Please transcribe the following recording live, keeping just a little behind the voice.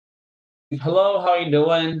Hello, how are you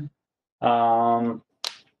doing?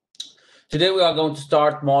 Today we are going to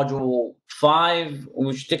start module 5,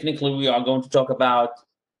 which technically we are going to talk about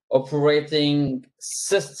operating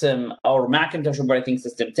system or Macintosh operating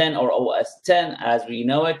system 10 or OS 10 as we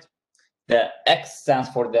know it. The X stands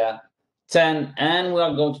for the 10, and we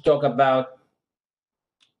are going to talk about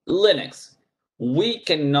Linux. We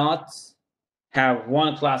cannot have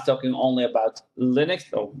one class talking only about Linux.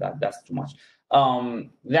 Oh, that's too much.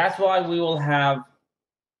 That's why we will have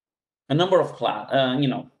a number of class.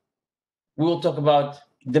 We will talk about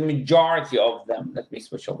the majority of them. Let me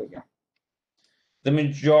switch over here. The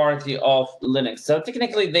majority of Linux. So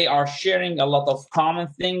technically, they are sharing a lot of common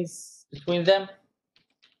things between them.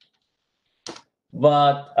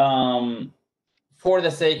 But for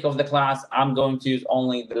the sake of the class, I'm going to use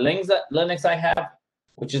only the Linux I have,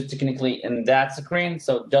 which is technically in that screen.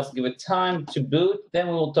 So just give it time to boot. Then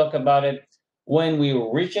we will talk about it when we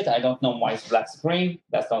reach it. I don't know why it's black screen.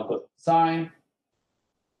 That's not a good sign.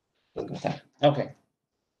 Okay.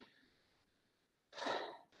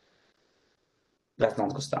 That's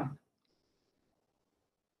not a good sign.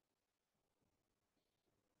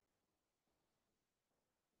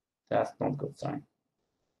 That's not a good sign.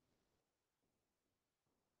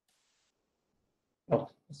 Oh,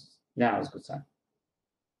 now it's a good sign.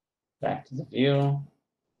 Back to the view.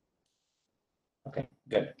 Okay,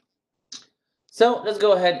 good. So let's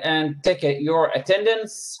go ahead and take your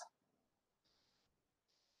attendance.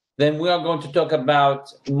 Then we are going to talk about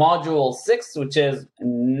module 6, which is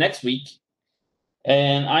next week.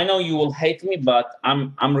 And I know you will hate me, but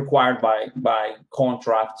I'm required by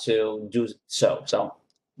contract to do so. So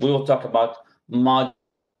we will talk about module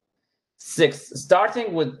 6,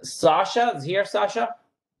 starting with Sasha. Is here, Sasha?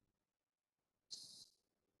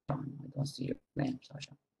 I don't see your name,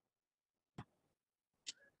 Sasha.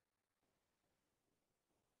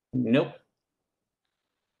 Nope.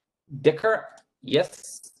 Dicker,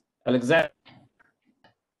 yes. Alexander.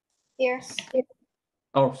 Here.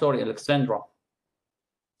 Oh, sorry, Alexandra.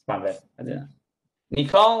 My bad. I didn't.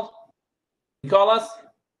 Nicole? Nicholas?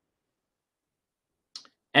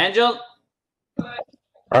 Angel?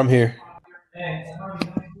 I'm here.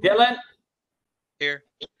 Dylan? Here.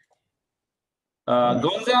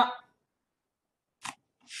 Gonza?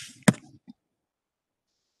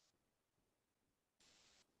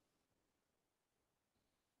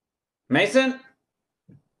 Mason?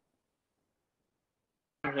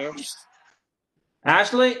 I'm here.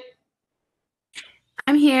 Ashley?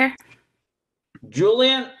 I'm here.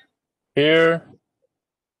 Julian? Here.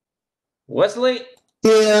 Wesley?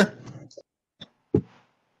 Here.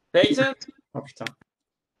 Peyton?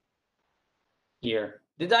 Here.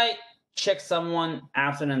 Did I check someone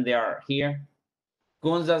absent and they are here?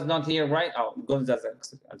 Gonza's not here, right? Oh, Gonza's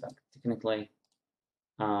technically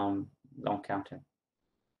don't count him.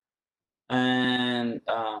 And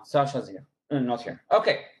Sasha's here. Not here.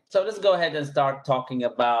 Okay, so let's go ahead and start talking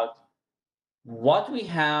about what we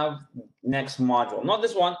have next module. Not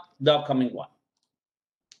this one, the upcoming one.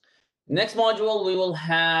 Next module, we will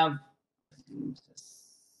have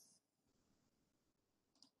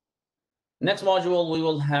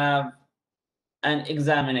an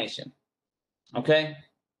examination. Okay.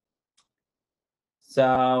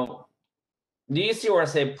 So do you see where I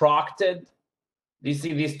say procted? Do you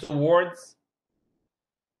see these two words?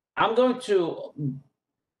 I'm going to,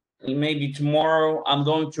 maybe tomorrow, I'm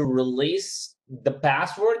going to release the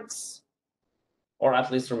passwords, or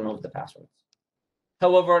at least remove the passwords.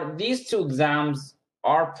 However, these two exams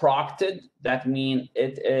are procted. That means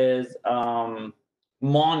it is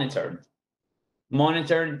monitored.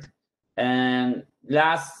 And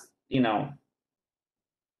last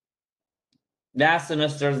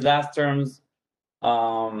semesters, last terms,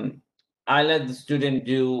 I let the student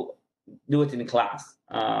do it in class.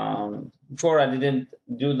 Before I didn't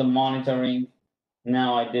do the monitoring.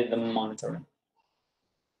 Now I did the monitoring.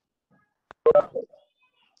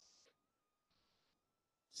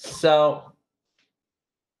 So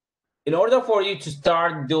in order for you to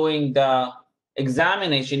start doing the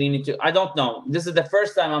examination, you need to, I don't know, this is the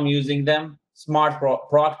first time I'm using them, smart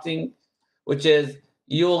procting, which is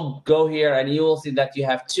you'll go here and you will see that you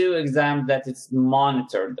have two exams that it's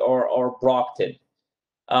monitored or procted.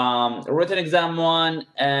 Written exam 1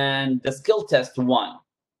 and the skill test 1.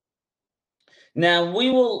 Now we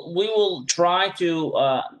will try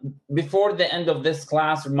to before the end of this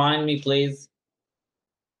class, remind me please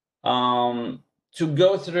to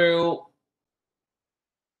go through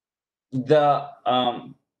the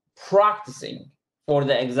practicing for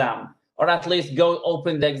the exam, or at least go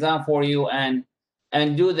open the exam for you and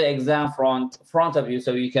do the exam front of you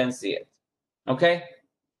so you can see it. Okay.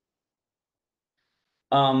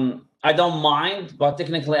 I don't mind, but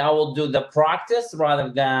technically I will do the practice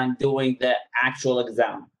rather than doing the actual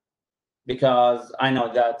exam, because I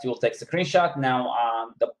know that you'll take a screenshot.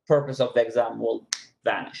 Now the purpose of the exam will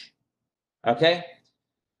vanish. Okay.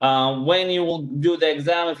 When you will do the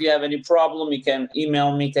exam, if you have any problem, you can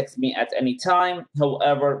email me, text me at any time.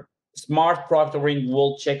 However, smart proctoring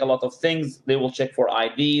will check a lot of things. They will check for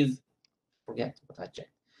IDs. Forget what I checked.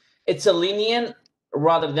 It's a lenient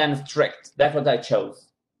rather than strict. That's what I chose.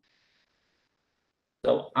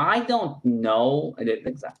 So I don't know. I did the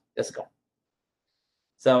exam. Let's go.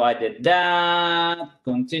 So I did that.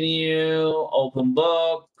 Continue. Open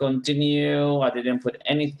book. Continue. I didn't put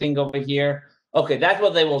anything over here. Okay, that's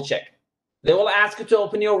what they will check. They will ask you to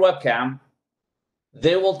open your webcam.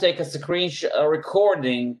 They will take a screenshot, a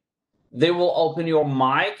recording. They will open your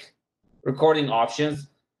mic, recording options,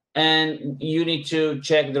 and you need to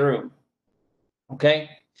check the room. Okay?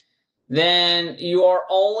 Then you are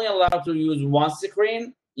only allowed to use one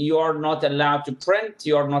screen. You are not allowed to print.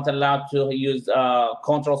 You are not allowed to use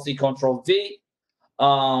Control-C, Control-V.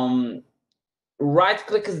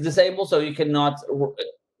 Right-click is disabled, so you cannot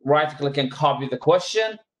right-click and copy the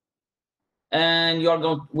question. And we are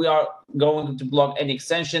going to block any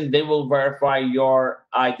extension. They will verify your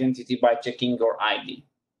identity by checking your ID.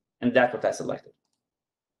 And that's what I selected.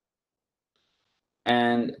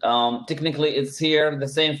 And technically it's here, the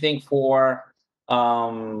same thing for,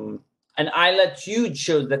 and I let you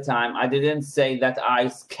choose the time. I didn't say that I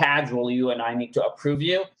schedule you and I need to approve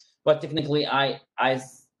you, but technically I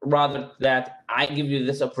rather that I give you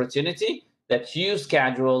this opportunity that you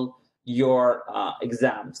schedule your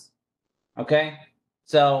exams. Okay,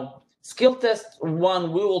 so skill test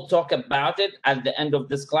 1, we will talk about it at the end of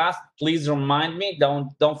this class. Please remind me,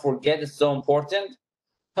 don't forget, it's so important.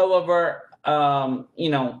 However, you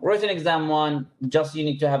know, written exam 1, just you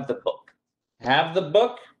need to have the book. Have the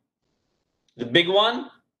book, the big one,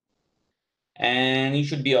 and you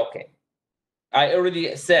should be okay. I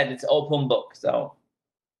already said it's open book, so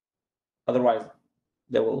otherwise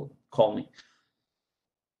they will call me.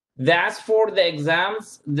 That's for the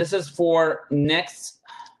exams. This is for next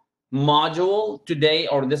module today,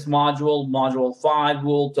 or this module, module 5,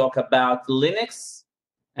 we'll talk about Linux.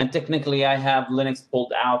 And technically I have Linux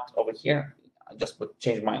pulled out over here. I just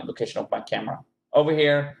change my location of my camera. Over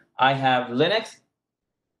here, I have Linux,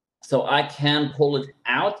 so I can pull it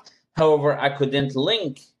out. However, I couldn't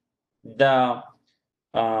link the,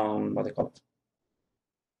 what do they call it?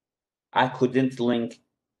 I couldn't link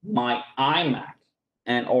my iMac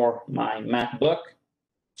and or my MacBook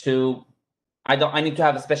to, I need to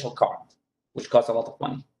have a special card, which costs a lot of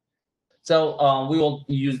money. So we will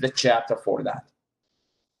use the chapter for that.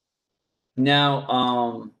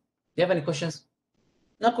 Now, do you have any questions?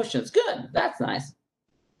 No questions. Good. That's nice.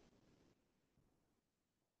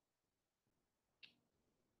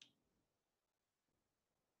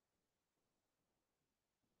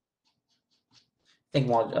 I think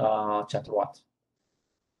more chapter what?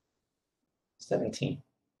 17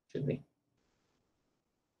 should be.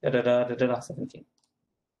 17.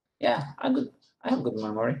 Yeah, I have good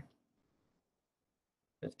memory.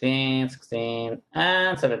 15, 16,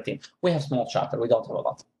 and 17. We have small chapter. We don't have a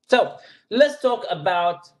lot. So let's talk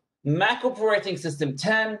about Mac operating system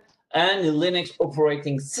 10 and Linux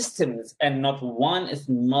operating systems, and not one, it's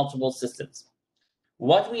multiple systems.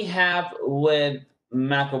 What we have with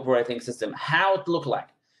Mac operating system, how it look like.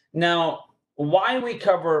 Now, why we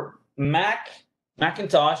cover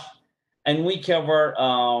Macintosh, and we cover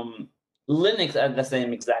Linux at the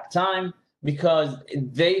same exact time, because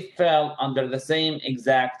they fell under the same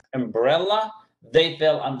exact umbrella. They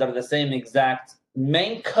fell under the same exact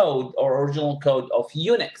main code or original code of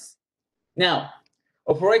Unix. Now,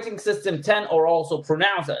 operating system 10, or also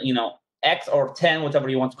pronounced, you know, X or 10, whatever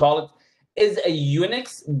you want to call it, is a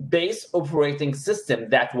Unix-based operating system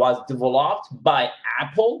that was developed by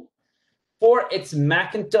Apple for its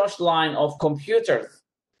Macintosh line of computers.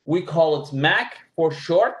 We call it Mac for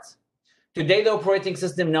short. Today, the operating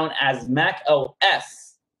system known as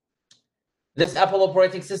macOS. This Apple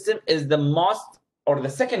operating system is the most, or the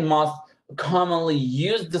second most, commonly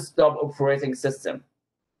used desktop operating system.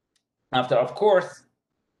 After, of course,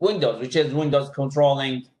 Windows, which is Windows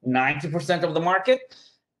controlling 90% of the market,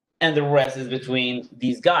 and the rest is between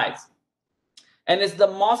these guys. And it's the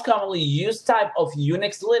most commonly used type of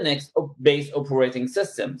Unix, Linux-based operating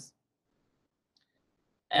systems.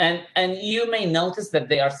 And you may notice that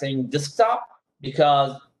they are saying desktop,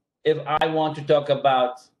 because if I want to talk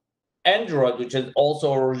about Android, which is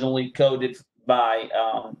also originally coded by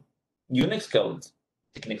Unix codes,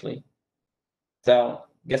 technically. So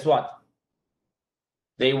guess what?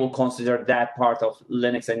 they will consider that part of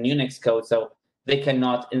Linux and Unix code, so they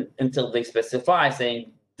cannot until they specify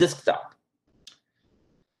saying desktop.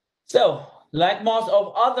 So, like most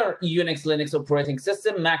of other Unix, Linux operating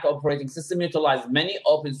system, Mac operating system utilize many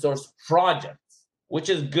open source projects, which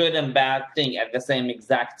is good and bad thing at the same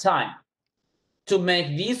exact time, to make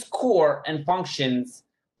these core and functions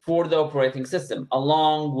for the operating system,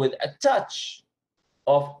 along with a touch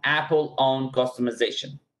of Apple-owned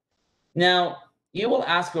customization. Now, you will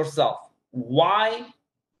ask yourself, why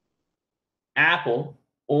Apple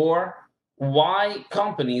or why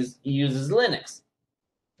companies uses Linux?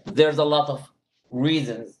 There's a lot of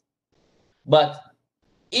reasons, but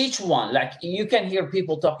each one, like you can hear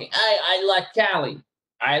people talking, I like Kali,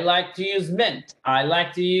 I like to use Mint, I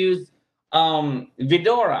like to use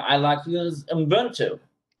Fedora, I like to use Ubuntu.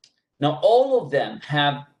 Now, all of them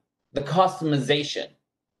have the customization,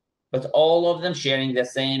 but all of them sharing the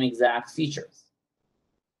same exact features.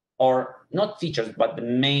 Or not features, but the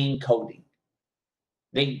main coding.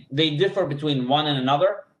 They differ between one and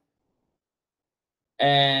another,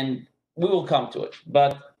 and we will come to it.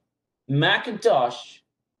 But Macintosh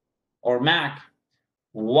or Mac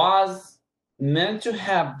was meant to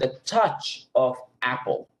have the touch of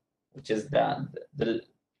Apple, which is the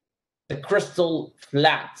crystal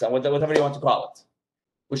flat, or whatever you want to call it,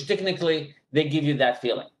 which technically they give you that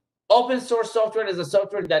feeling. Open source software is a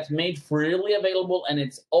software that's made freely available and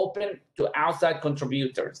it's open to outside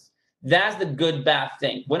contributors. That's the good, bad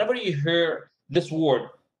thing. Whenever you hear this word,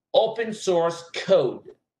 open source code,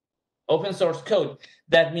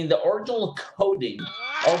 that means the original coding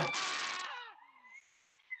of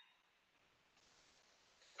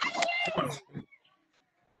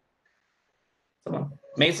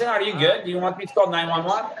Mason, are you good? Do you want me to call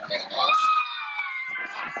 911?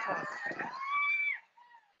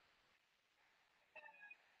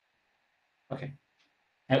 Okay.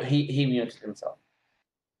 He muted himself.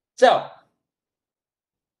 So,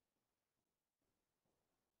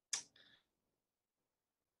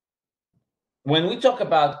 when we talk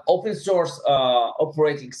about open source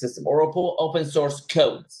operating system or open source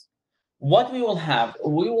codes, what we will have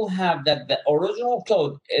that the original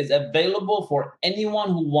code is available for anyone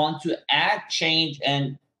who wants to add, change,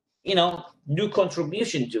 and do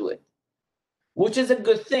contribution to it, which is a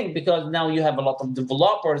good thing because now you have a lot of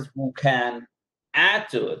developers who can add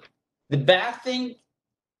to it. The bad thing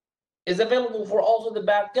is available for also the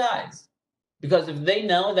bad guys, because if they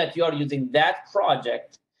know that you are using that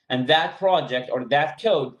project and that project or that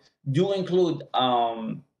code do include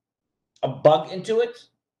a bug into it,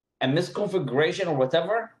 a misconfiguration or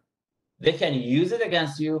whatever, they can use it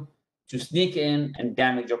against you to sneak in and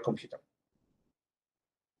damage your computer.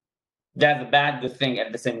 That's a bad, good thing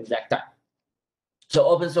at the same exact time. So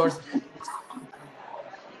open source.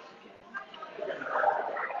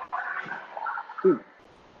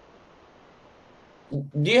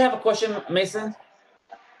 Do you have a question, Mason?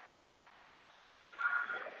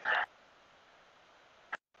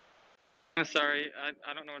 I'm sorry,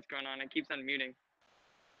 I don't know what's going on. It keeps unmuting.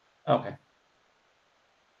 Okay.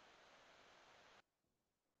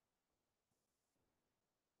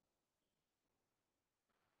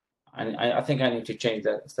 I think I need to change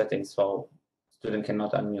the settings so student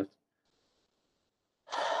cannot unmute.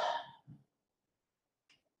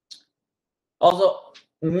 Also,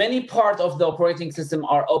 many parts of the operating system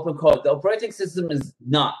are open code. The operating system is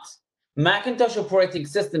not. Macintosh operating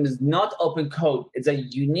system is not open code. It's a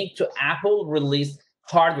unique to Apple released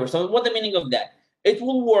hardware. So what's the meaning of that? It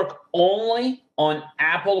will work only on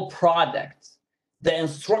Apple products. The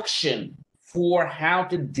instruction for how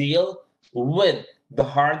to deal with the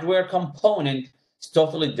hardware component is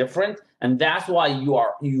totally different, and that's why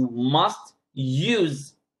you must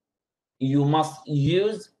use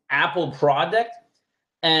Apple product,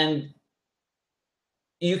 and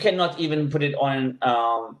you cannot even put it on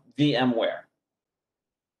VMware.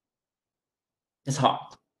 It's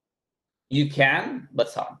hard. You can, but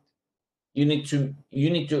it's hard. You need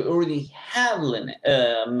to already have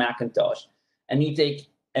Macintosh, and you take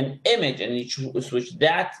an image and you switch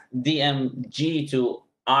that DMG to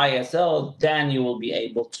ISO, then you will be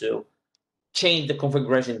able to change the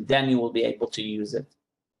configuration, then you will be able to use it.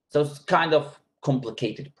 So it's kind of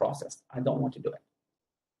complicated process. I don't want to do it.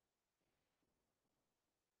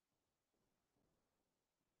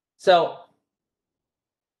 So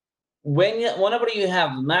whenever you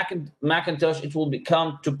have Macintosh, it will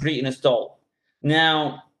become to pre-install.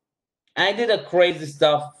 Now, I did a crazy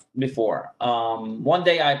stuff before. One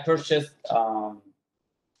day I purchased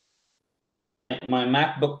my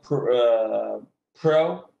MacBook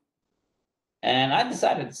Pro, and I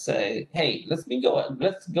decided to say, hey, let's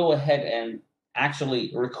go ahead and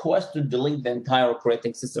actually request to delete the entire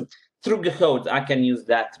operating system through the codes. I can use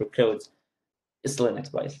that through codes. It's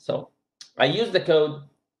Linux based. So I use the code,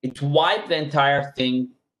 it wiped the entire thing,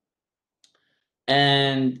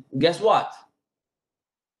 and guess what?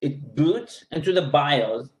 It boots into the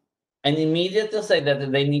BIOS and immediately say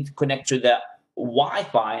that they need to connect to the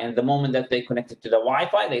Wi-Fi. And the moment that they connected to the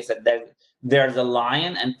Wi-Fi, they said that there's a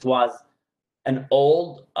Lion, and it was an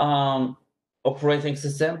old operating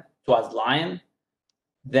system. It was Lion.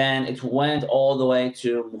 Then it went all the way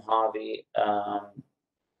to Mojave.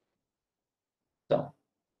 So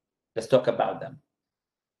let's talk about them.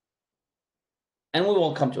 And we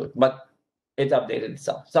will come to it, but it updated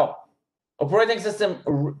itself. So operating system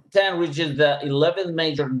 10 reaches the 11th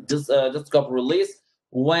major desktop release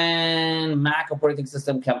when Mac operating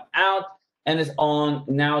system came out, and it's on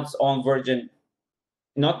now. It's on version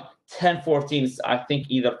not 10.14. I think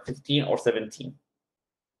either 15 or 17,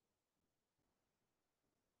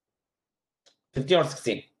 15 or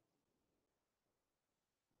 16,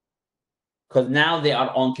 because now they are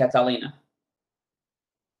on Catalina.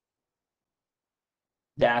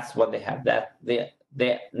 That's what they have. That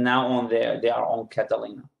they now on there. They are on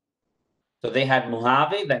Catalina. So they had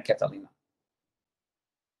Mojave, then Catalina.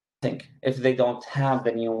 I think if they don't have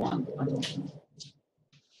the new one, I don't know.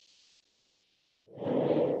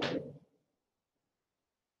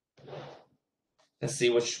 Let's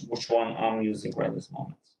see which one I'm using right this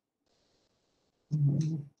moment.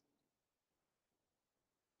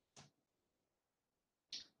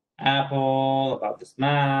 Apple, about this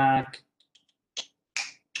Mac.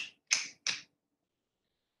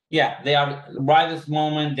 Yeah, they are right this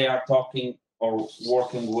moment. They are talking or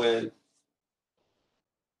working with.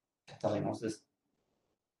 Catalina, what's this?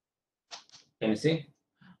 Can you see?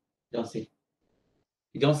 Don't see.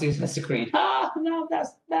 You don't see the screen. Ah, no,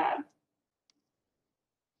 that's bad.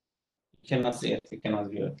 You cannot see it. You cannot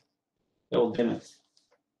view it. It will dim it.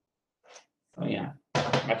 So yeah,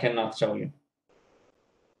 I cannot show you.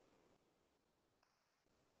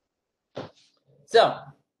 So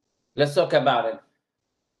let's talk about it.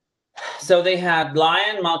 So they had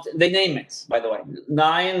Lion, Mountain. They name it, by the way.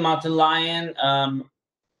 Lion, Mountain Lion,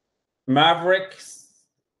 Maverick,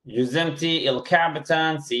 Yosemite, El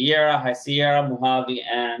Capitan, Sierra, High Sierra, Mojave,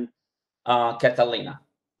 and Catalina.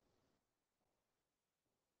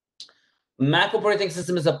 Mac operating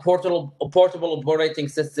system is a portable operating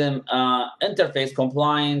system interface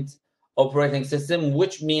compliant operating system,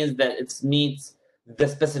 which means that it meets the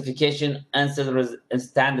specification and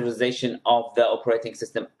standardization of the operating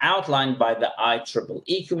system outlined by the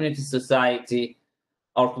IEEE Community Society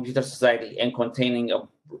or Computer Society, and containing a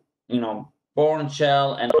Bourne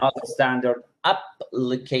shell and other standard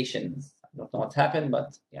applications. I don't know what happened,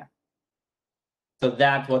 but yeah. So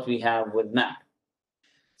that's what we have with Mac.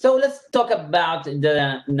 So let's talk about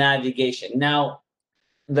the navigation. Now,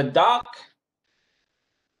 the dock,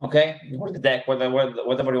 okay, or the deck,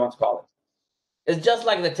 whatever you want to call it, it's just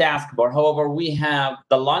like the taskbar. However, we have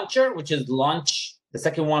the launcher, which is launch, the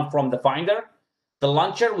second one from the Finder. The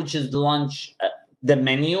launcher, which is launch, the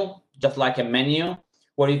menu, just like a menu,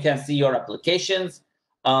 where you can see your applications.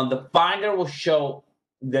 The Finder will show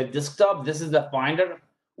the desktop. This is the Finder,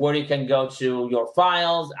 where you can go to your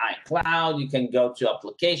files, iCloud, you can go to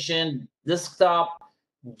application, desktop,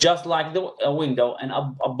 just like the window. And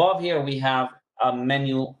above here, we have a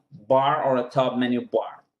menu bar or a top menu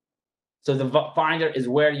bar. So the Finder is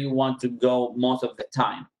where you want to go most of the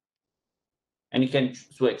time. And you can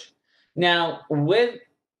switch. Now, with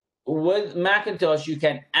Macintosh, you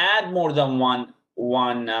can add more than one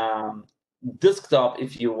desktop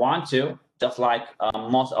if you want to, just like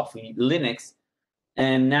most of Linux.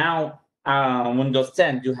 And now Windows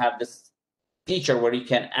 10, you have this feature where you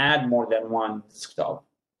can add more than one desktop.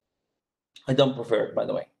 I don't prefer it, by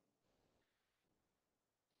the way.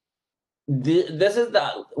 This is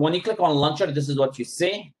when you click on launcher, this is what you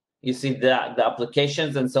see. You see the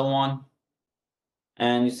applications and so on,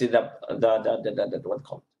 and you see the what's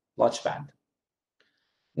called Launchpad.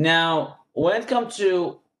 Now, when it comes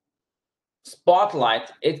to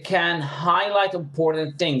Spotlight, it can highlight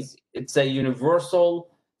important things. It's a universal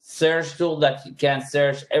search tool that you can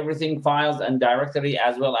search everything, files and directory,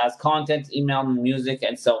 as well as content, email, music,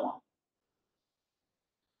 and so on.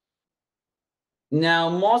 Now,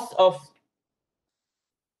 most of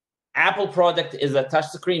Apple product is a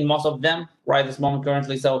touchscreen, most of them right this moment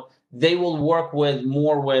currently. So they will work with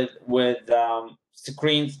more with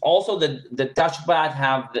screens. Also, the touchpad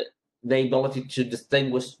have the ability to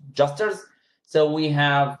distinguish gestures. So we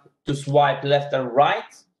have to swipe left and right.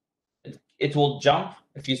 It will jump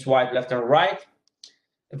if you swipe left and right.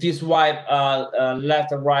 If you swipe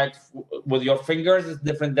left or right with your fingers, it's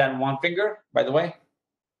different than one finger, by the way.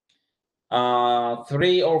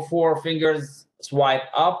 3 or 4 fingers swipe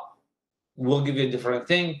up will give you a different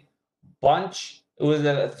thing. Bunch with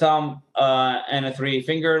a thumb and a 3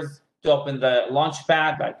 fingers to open the launch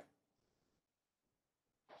pad. Like,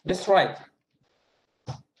 just try it.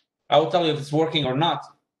 I will tell you if it's working or not.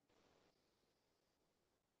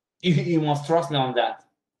 You must trust me on that.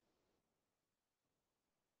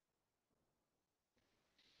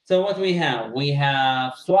 So what we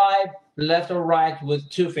have swipe left or right with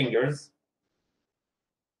 2 fingers.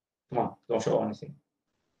 Come on, don't show anything.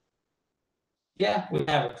 Yeah, we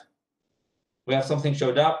have it. We have something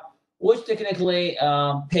showed up, which technically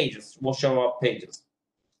pages will show up pages.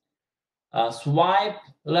 Swipe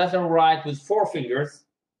left and right with 4 fingers.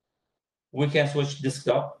 We can switch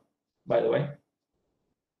desktop, by the way.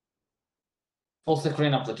 Full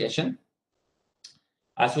screen application.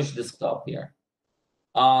 I switch desktop here.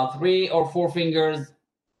 3 or 4 fingers,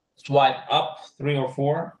 swipe up, 3 or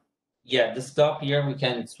 4. Yeah, desktop here, we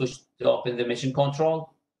can switch to open the mission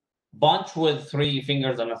control. Bunch with 3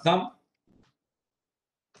 fingers and a thumb.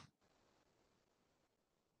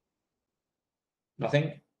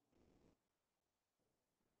 Nothing.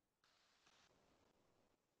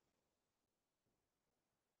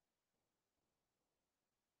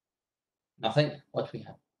 Nothing. What we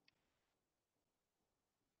have?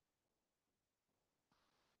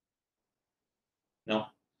 No.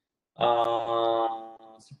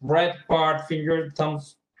 Spread part, finger,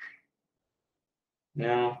 thumbs.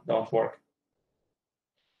 No, don't work.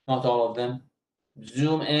 Not all of them.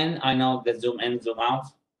 Zoom in. I know the zoom in, zoom out.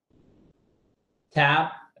 Tab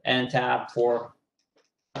and tab for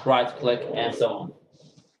right click and so on.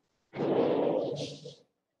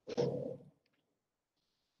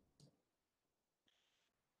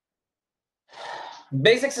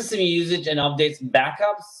 Basic system usage and updates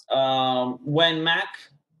backups. When Mac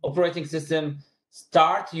operating system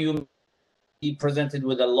start, you be presented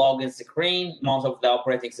with a login screen. Most of the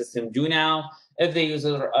operating system do now. If the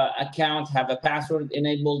user account have a password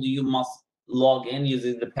enabled, you must log in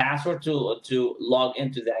using the password to log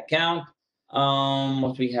into the account.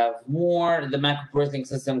 What we have more, the Mac operating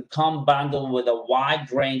system come bundled with a wide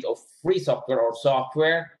range of free software or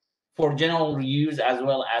software for general use as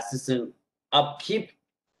well as system upkeep,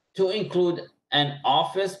 to include an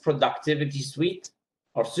Office productivity suite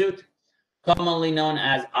or suite, commonly known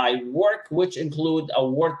as iWork, which include a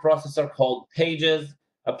word processor called Pages,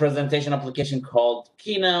 a presentation application called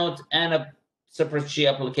Keynote, and a separate sheet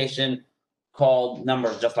application called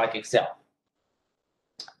Numbers, just like Excel.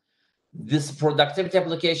 This productivity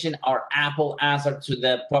application are Apple answer to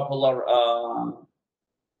the popular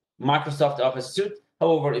Microsoft Office suite.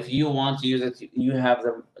 However, if you want to use it, you have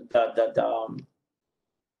the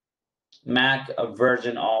Mac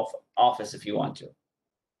version of Office if you want to.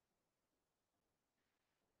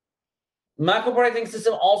 Mac operating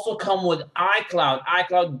system also come with iCloud.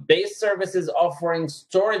 iCloud-based services offering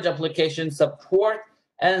storage application support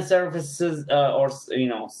and services or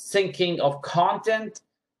syncing of content,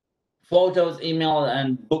 photos, email,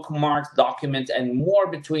 and bookmarks, documents, and more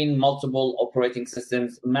between multiple operating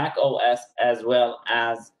systems, Mac OS as well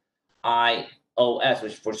as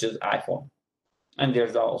iOS, which is iPhone. And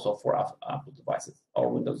there's also for Apple devices or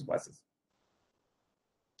Windows devices.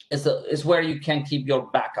 It's where you can keep your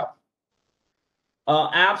backup.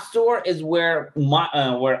 App Store is where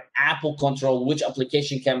Apple control which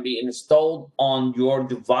application can be installed on your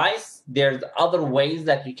device. There's other ways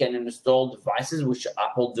that you can install devices which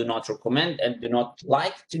Apple do not recommend and do not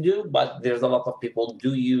like to do, but there's a lot of people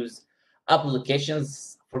do use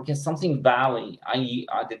applications. For something Valley,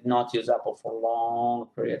 I did not use Apple for a long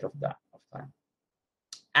period of time.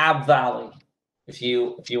 App Valley, if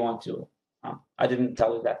you want to. I didn't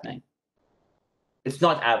tell you that name. It's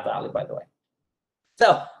not App Valley, by the way.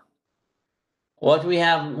 So, what we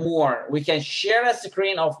have more, we can share a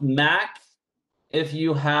screen of Mac. If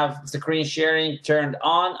you have screen sharing turned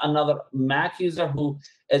on, another Mac user who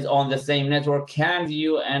is on the same network can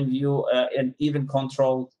view and even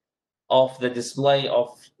control of the display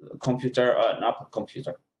of computer, not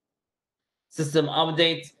computer. System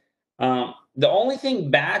update. The only thing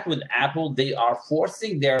bad with Apple, they are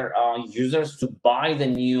forcing their users to buy the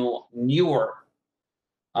newer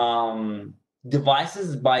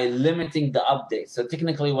devices by limiting the updates. So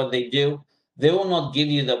technically what they do, they will not give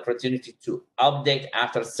you the opportunity to update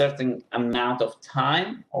after a certain amount of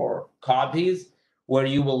time or copies, where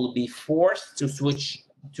you will be forced to switch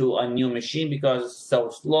to a new machine because it's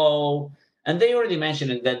so slow. And they already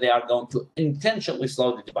mentioned that they are going to intentionally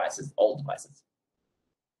slow the devices, old devices.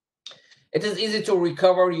 It is easy to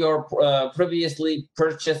recover your previously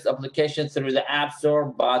purchased application through the App Store,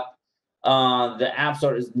 but the App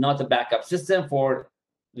Store is not a backup system. For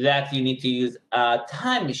that, you need to use a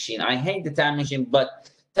Time Machine. I hate the Time Machine, but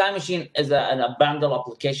Time Machine is a bundle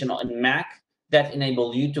application on Mac that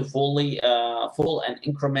enable you to full and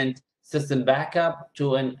increment system backup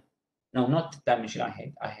to an no, not Time Machine. I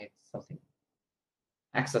hate something.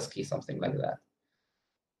 Access key, something like that.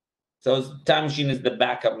 So Time Machine is the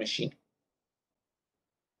backup machine.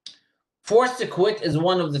 Force to quit is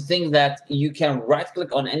one of the things that you can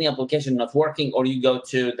right-click on any application not working, or you go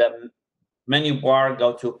to the menu bar,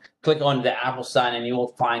 go to click on the Apple sign, and you will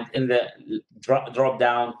find in the drop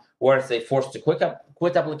down where it's a force to quit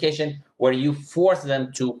application, where you force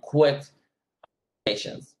them to quit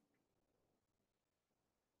applications.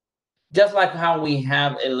 Just like how we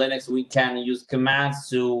have in Linux, we can use commands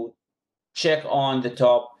to check on the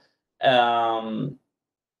top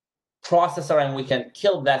processor, and we can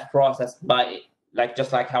kill that process by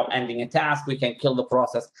just like how ending a task, we can kill the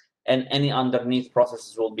process, and any underneath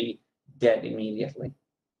processes will be dead immediately.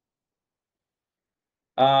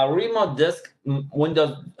 Remote disk,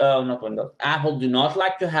 Apple do not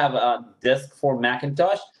like to have a disk for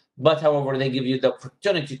Macintosh, but however, they give you the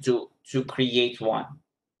opportunity to create one,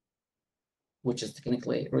 which is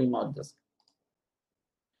technically a remote disk.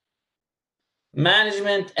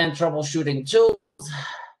 Management and troubleshooting tools.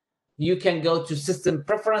 You can go to system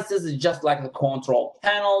preferences, just like the control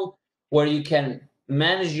panel, where you can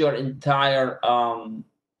manage your entire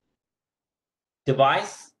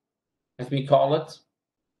device, as we call it.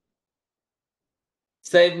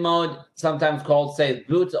 Save mode, sometimes called save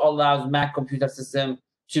boot, allows Mac computer system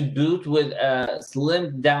to boot with a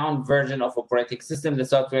slimmed down version of operating system. The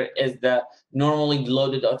software is normally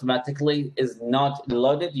loaded automatically, is not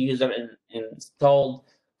loaded. User installed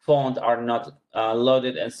font are not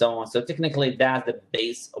loaded, and so on. So technically, that's the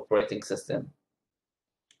base operating system.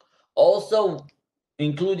 Also,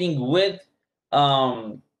 including with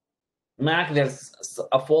Mac, there's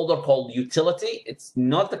a folder called utility. It's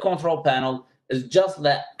not the control panel. It's just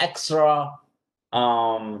the extra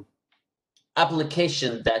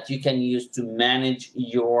application that you can use to manage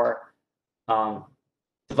your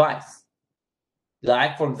device.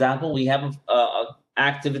 Like, for example, we have a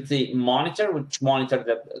activity monitor, which monitor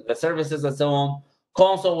the services and so on.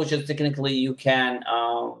 Console, which is technically you can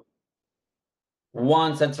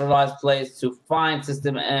one centralized place to find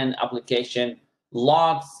system and application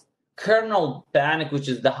logs. Kernel panic, which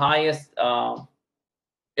is the highest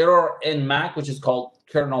error in Mac, which is called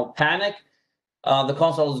kernel panic. The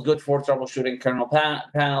console is good for troubleshooting kernel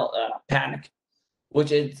panic,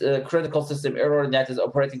 which is a critical system error that is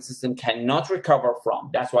operating system cannot recover from.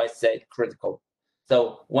 That's why I say critical.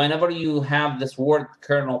 So whenever you have this word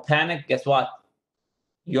kernel panic, guess what?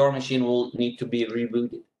 Your machine will need to be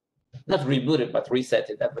rebooted. Not rebooted, but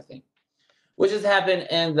resetted, everything. Which has happened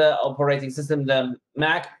in the operating system. The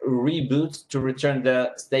Mac reboots to return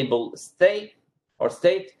the stable state or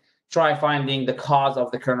state. Try finding the cause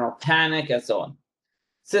of the kernel panic and so on.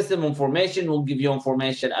 System information will give you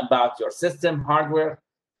information about your system, hardware.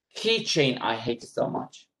 Keychain, I hate it so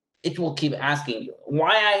much. It will keep asking you.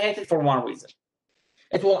 Why I hate it? For one reason.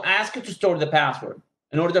 It will ask you to store the password.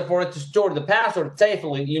 In order for it to store the password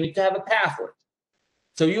safely, you need to have a password.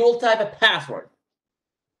 So you will type a password.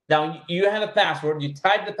 Now you have a password, you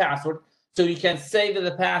type the password, so you can save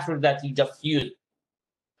the password that you just used.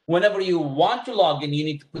 Whenever you want to log in, you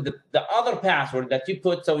need to put the other password that you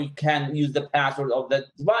put so you can use the password of the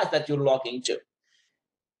device that you're logging to.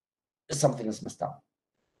 Something is messed up.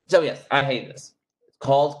 So yes, I hate this. It's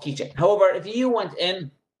called keychain. However, if you went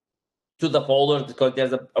in to the folders, because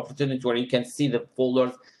there's an opportunity where you can see the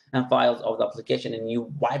folders and files of the application, and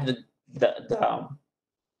you wipe the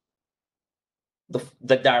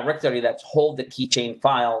directory that hold the keychain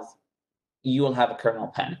files, you will have a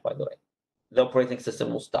kernel panic, by the way. The operating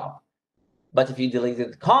system will stop. But if you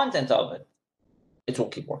deleted the content of it, it will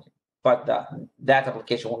keep working. But that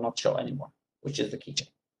application will not show anymore, which is the keychain.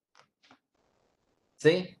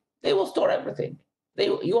 See? They will store everything.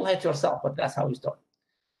 You will hate yourself, but that's how you store.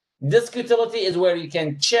 Disk utility is where you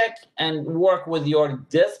can check and work with your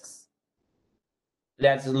disks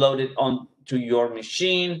that's loaded onto your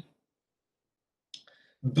machine.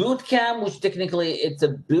 Bootcamp, which technically it's a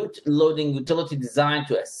boot loading utility designed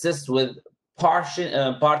to assist with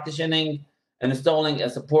partitioning, installing,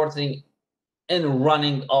 and supporting and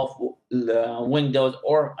running of Windows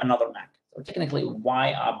or another Mac. So technically,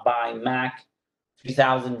 why I buy Mac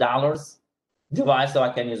 $3,000 device so I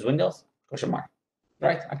can use Windows? Question mark.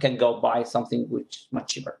 Right? I can go buy something which is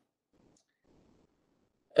much cheaper.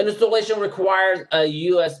 Installation requires a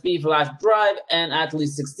USB flash drive and at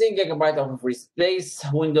least 16 GB of free space,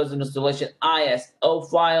 Windows installation ISO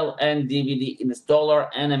file and DVD installer,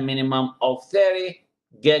 and a minimum of 30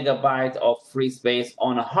 GB of free space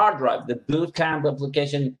on a hard drive. The boot camp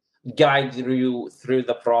application guides you through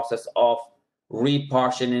the process of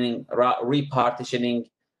repartitioning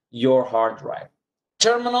your hard drive.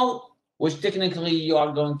 Terminal, which technically you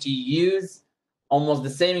are going to use almost the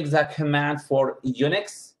same exact command for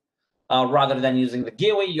Unix. Rather than using the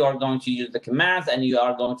GUI, you are going to use the commands and you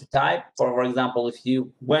are going to type. For example, if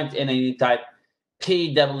you went in and you type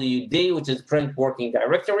pwd, which is print working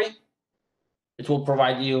directory, it will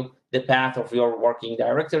provide you the path of your working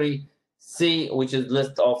directory. C, which is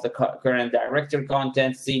list of the current directory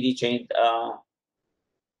content. CD, change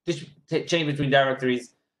between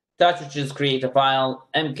directories. Touch, which is create a file.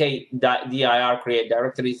 mkdir, create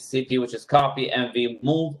directory. cp, which is copy. mv,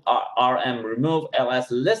 move. rm, remove.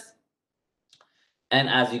 ls, list. And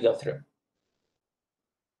as you go through.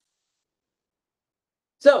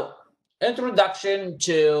 So, introduction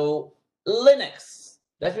to Linux.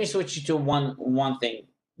 Let me switch you to one thing,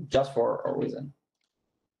 just for a reason.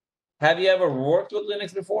 Have you ever worked with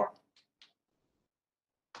Linux before?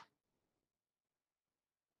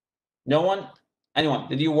 No one? Anyone?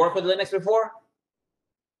 Did you work with Linux before?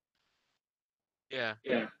 Yeah.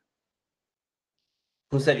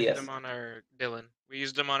 Who said We yes? used them on our Dylan. We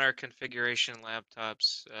used them on our configuration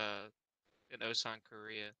laptops in Osan,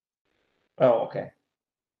 Korea. Oh, okay.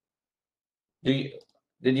 Did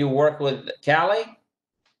you work with Kali?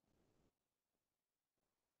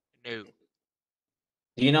 No.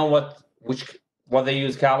 Do you know what they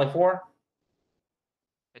use Kali for?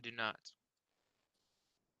 I do not.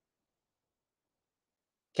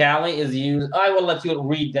 Kali is used. I will let you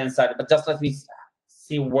read the inside, but just let me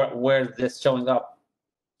see where this showing up.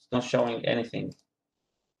 It's not showing anything.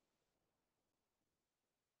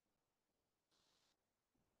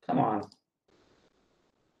 Come on.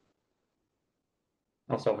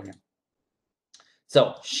 Oh, it's over here.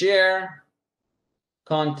 So share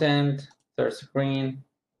content, third screen.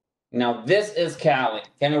 Now this is Kali.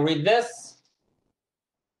 Can you read this?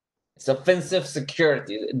 It's offensive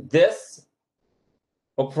security. This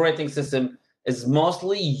operating system is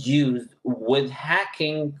mostly used with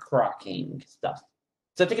hacking, cracking stuff.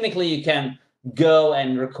 So technically, you can go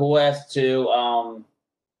and request to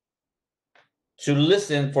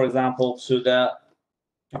listen, for example, to the.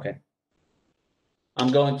 Okay.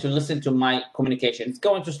 I'm going to listen to my communication. It's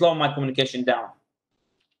going to slow my communication down.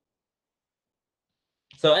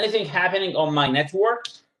 So anything happening on my network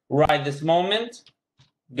right this moment,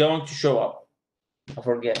 going to show up. I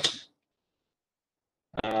forget.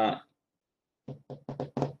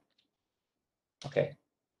 Okay.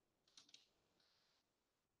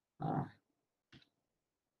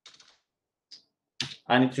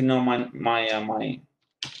 I need to know my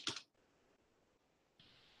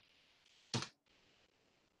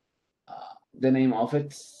the name of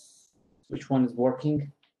it. Which one is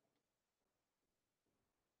working?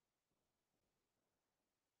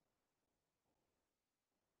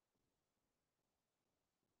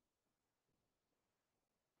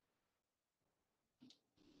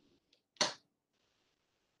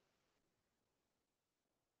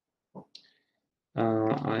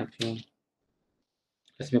 IP.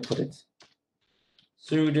 Let me put it.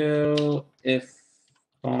 Sudo if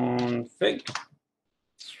config.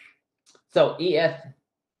 So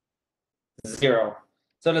EF0.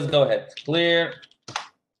 So let's go ahead. Clear.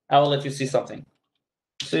 I will let you see something.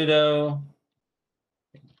 Sudo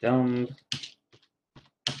dump.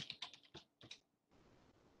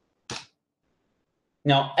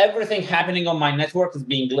 Now everything happening on my network is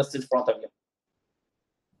being listed in front of you.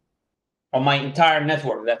 On my entire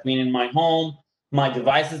network, that means in my home, my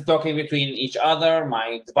devices talking between each other,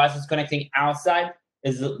 my devices connecting outside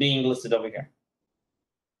is being listed over here.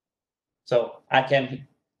 So I can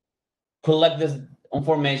collect this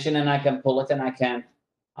information and I can pull it and I can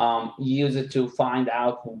use it to find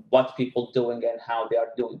out what people doing and how they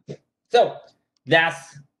are doing it. So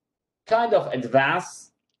that's kind of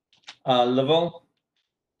advanced level.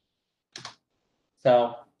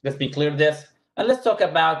 So let's be clear this. And let's talk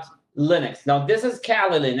about Linux. Now this is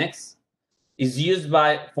Kali Linux. Is used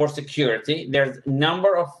for security. There's a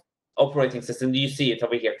number of operating systems. You see it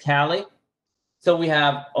over here, Kali. So we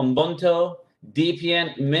have Ubuntu,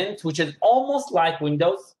 Debian, Mint, which is almost like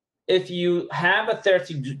Windows. If you have a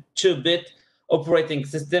 32-bit operating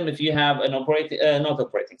system, if you have an not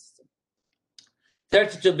operating system,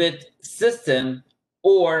 32-bit system,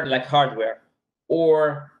 or like hardware,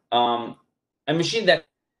 or a machine that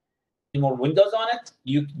more Windows on it,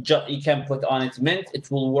 you can put on it Mint.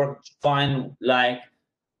 It will work fine like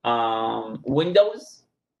Windows.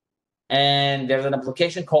 And there's an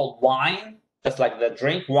application called Wine, just like the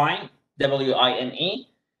drink Wine, WINE,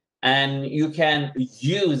 and you can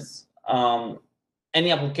use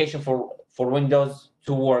any application for Windows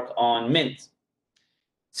to work on Mint.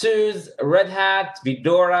 SUSE, Red Hat,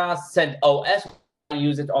 Fedora, CentOS. I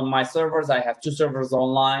use it on my servers. I have 2 servers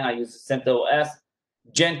online. I use CentOS,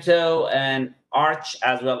 Gentoo, and Arch,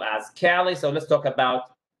 as well as Kali. So let's talk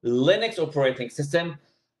about Linux operating system.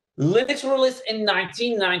 Linux released in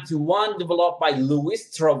 1991, developed by Louis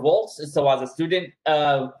Torvalds. So as a student,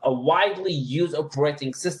 a widely used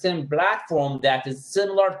operating system platform that is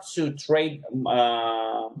similar to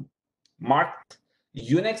trademarked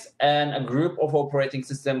Unix, and a group of operating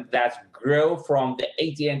systems that grow from the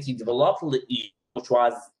AT&T developed, which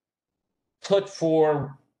was put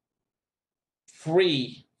for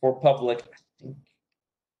free for public, I think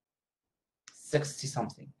 60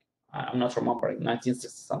 something. I'm not remembering, 1960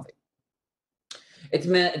 something. It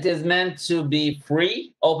is meant to be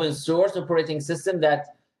free, open source operating system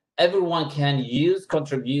that everyone can use,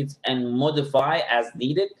 contribute, and modify as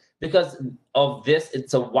needed. Because of this,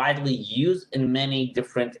 it's a widely used in many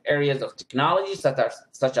different areas of technology,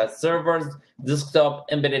 such as servers, desktop,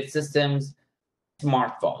 embedded systems,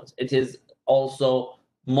 smartphones. It is also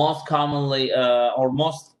most commonly or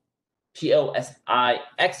most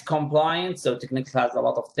POSIX compliant, so technically has a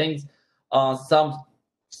lot of things. Also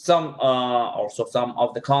some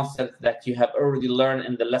of the concepts that you have already learned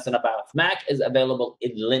in the lesson about Mac is available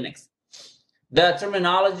in Linux. The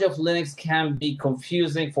terminology of Linux can be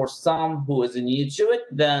confusing for some who is new to it.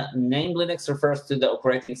 The name Linux refers to the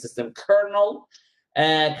operating system kernel.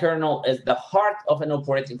 Kernel is the heart of an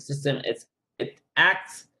operating system. It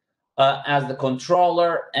acts as the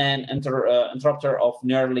controller and interrupter of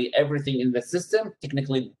nearly everything in the system.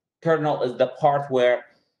 Technically, kernel is the part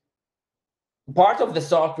of the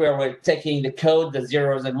software where taking the code, the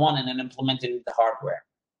zeros and one, and then implementing the hardware.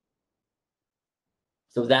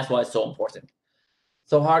 So that's why it's so important.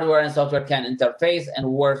 So hardware and software can interface and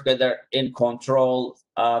work together in control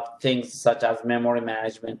of things such as memory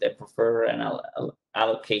management and prefer and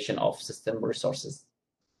allocation of system resources.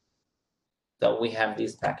 So we have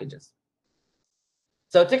these packages.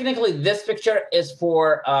 So technically, this picture is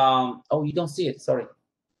for, oh, you don't see it, sorry.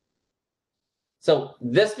 So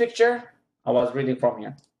this picture, I was reading from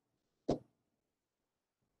here.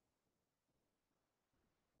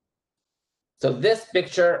 So this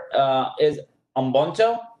picture is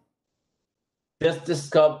Ubuntu. This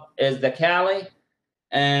desktop is the Kali,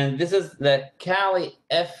 and this is the Kali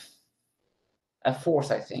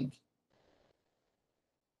F4, I think.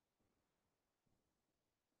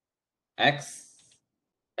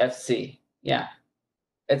 XFC, yeah.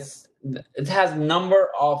 It has number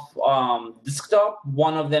of desktop.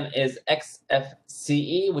 One of them is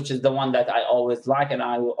XFCE, which is the one that I always like and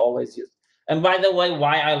I will always use. And by the way,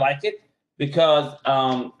 why I like it? Because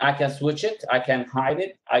I can switch it, I can hide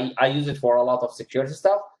it. I use it for a lot of security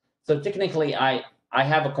stuff. So technically, I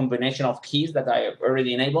have a combination of keys that I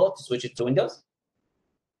already enabled to switch it to Windows.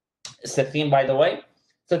 It's a theme, by the way.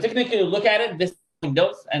 So technically, you look at it, this is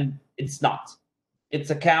Windows, and it's not. It's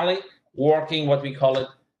a Kali working what we call it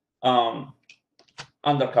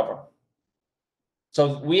undercover.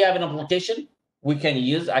 So we have an application we can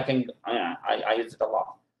use. I use it a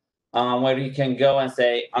lot, where you can go and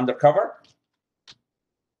say undercover,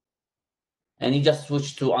 and you just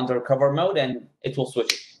switch to undercover mode, and it will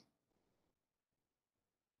switch it.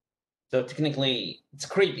 So technically, it's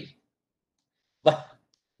creepy, but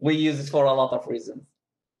we use it for a lot of reasons.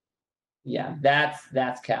 Yeah,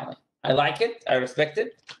 that's Kali. I like it. I respect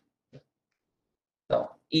it.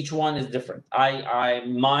 So each one is different.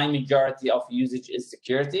 My majority of usage is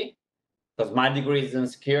security, because my degree is in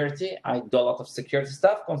security. I do a lot of security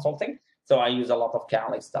stuff, consulting. So I use a lot of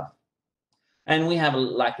Kali stuff. And we have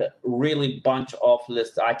like a really bunch of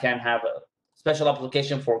lists. I can have a special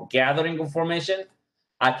application for gathering information.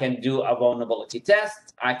 I can do a vulnerability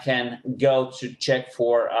test. I can go to check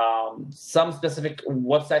for some specific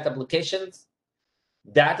website applications,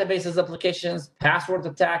 databases applications, password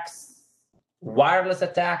attacks, wireless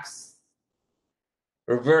attacks,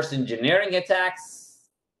 reverse engineering attacks,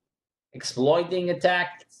 exploiting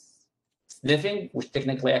attacks, sniffing, which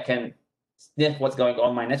technically I can sniff what's going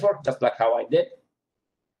on my network, just like how I did.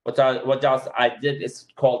 What else I did is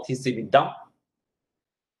called TCP dump.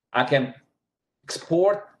 I can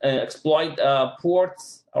exploit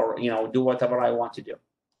ports, or do whatever I want to do.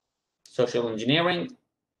 Social engineering,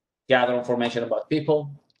 gather information about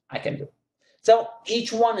people, I can do. So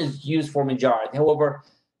each one is used for majority. However,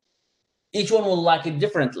 each one will like it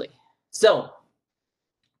differently. So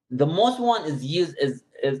the most one is used is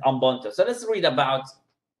Ubuntu. So let's read about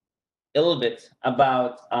a little bit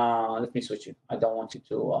about. Let me switch you. I don't want you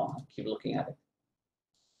to keep looking at it.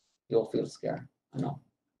 You'll feel scared. I know.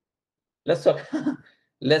 Let's talk.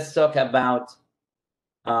 Let's talk about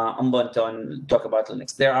Ubuntu and talk about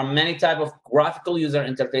Linux. There are many types of graphical user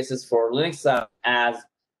interfaces for Linux, as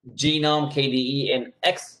GNOME, KDE, and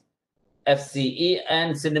XFCE,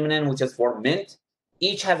 and Cinnamon, which is for Mint.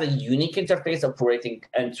 Each has a unique interface, operating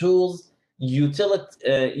and tools.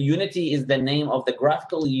 Unity is the name of the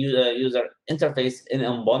graphical user interface in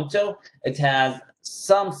Ubuntu. It has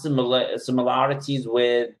some similarities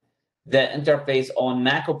with the interface on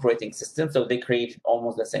Mac operating system, so they create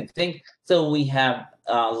almost the same thing. So we have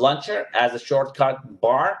Launcher as a shortcut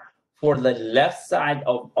bar for the left side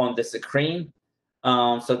on the screen.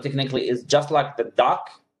 So technically, it's just like the dock.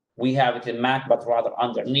 We have it in Mac, but rather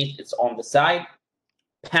underneath, it's on the side.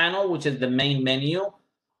 Panel, which is the main menu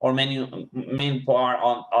or main bar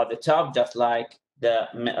on the top, just like the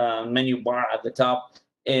menu bar at the top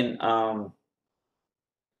in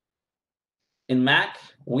Mac.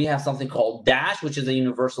 We have something called Dash, which is a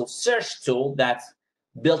universal search tool that's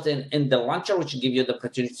built in the launcher, which will give you the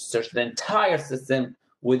opportunity to search the entire system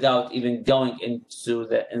without even going into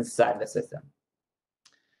inside the system.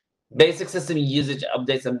 Basic system usage,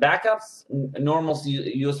 updates, and backups. Normal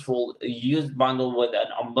useful use bundle with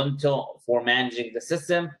an Ubuntu for managing the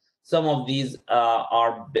system. Some of these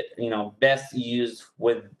are best used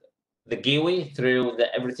with the GUI through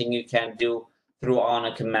everything you can do through on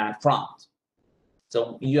a command prompt.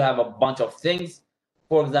 So you have a bunch of things.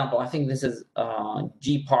 For example, I think this is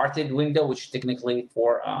gparted window, which is technically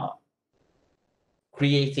for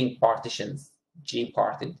creating partitions.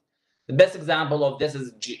 Gparted. The best example of this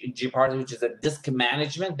is gparted, which is a disk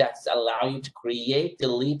management that's allow you to create,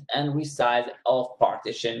 delete, and resize of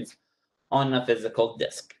partitions on a physical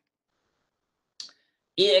disk.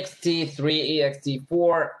 ext3,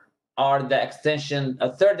 ext4 are the extension,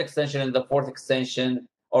 a third extension and the fourth extension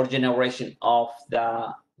or generation of the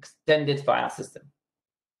extended file system,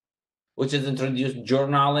 which is introduced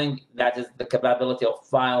journaling. That is the capability of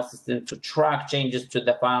file system to track changes to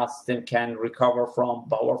the file system, can recover from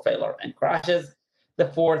power failure and crashes. The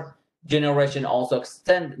fourth generation also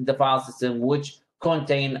extend the file system, which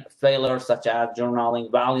contain failures such as journaling,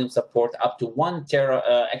 volume support up to 1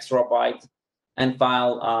 exabyte, and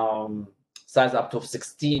file size up to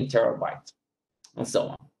 16 terabytes, and so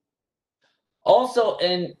on. Also,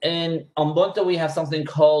 in Ubuntu, we have something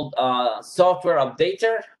called software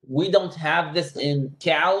updater. We don't have this in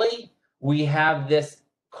Kali. We have this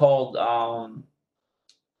called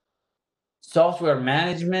software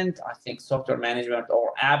management. I think software management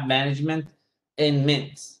or app management in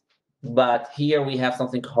Mint. But here we have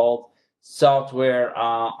something called software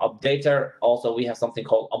updater. Also, we have something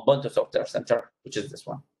called Ubuntu Software Center, which is this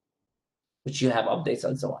one, which you have updates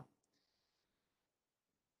and so on.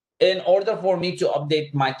 In order for me to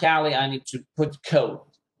update my Kali, I need to put code,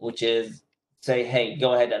 which is say, hey,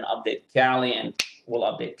 go ahead and update Kali, and we'll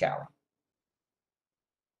update Kali.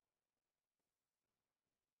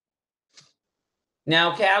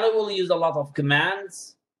 Now, Kali will use a lot of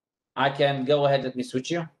commands. I can go ahead, let me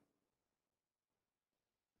switch you.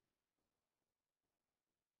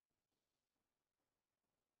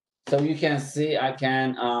 So you can see I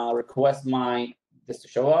can request this to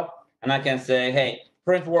show up, and I can say, hey,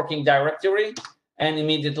 print working directory, and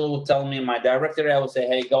immediately will tell me my directory. I will say,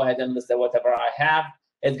 hey, go ahead and list whatever I have.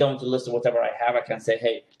 It's going to list whatever I have. I can say,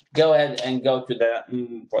 hey, go ahead and go to the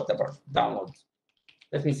whatever downloads.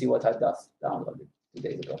 Let me see what I just downloaded 2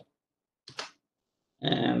 days ago.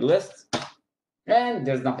 And list, and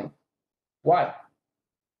there's nothing. Why?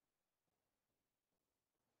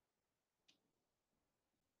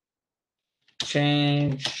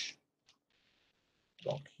 Change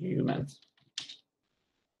document.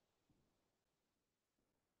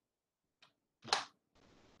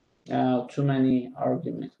 Now, too many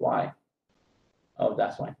arguments. Why? Oh,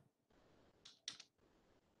 that's why.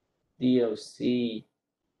 DOC.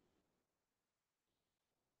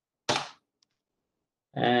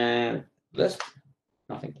 And list,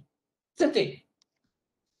 nothing. It's empty.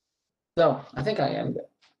 So I think I empty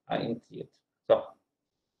it. So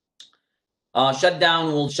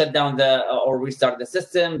shutdown will shut down or restart the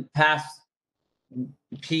system. Pass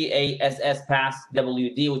pass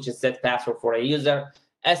WD, which is set password for a user.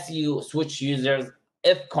 SU switch users.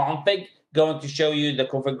 If config, going to show you the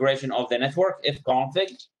configuration of the network. If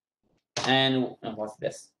config, and what's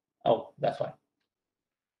this? Oh, that's why.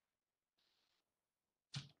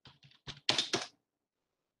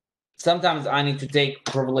 sometimes I need to take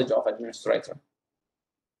privilege of administrator.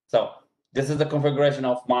 So this is the configuration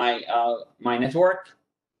of my my network.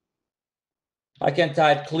 I can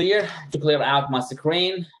type clear to clear out my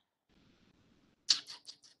screen.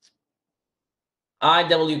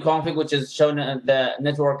 IWconfig, which is shown the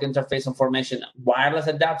network interface information wireless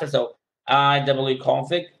adapter. So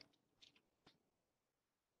IWconfig.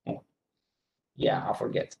 Oh, yeah, I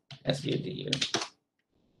forget. SUD.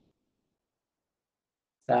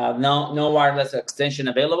 No wireless extension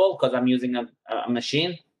available because I'm using a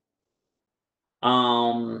machine.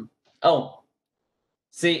 Oh,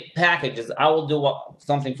 see, packages. I will do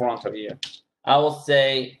something for interview. I will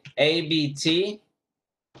say abt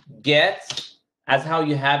get as how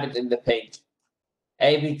you have it in the page.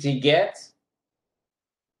 abt get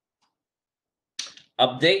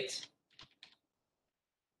update.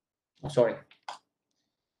 Oh, sorry.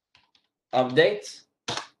 Update,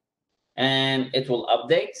 and it will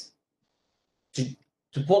update.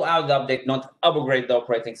 To pull out the update, not upgrade the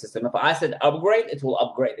operating system. If I said upgrade, it will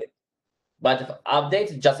upgrade it. But if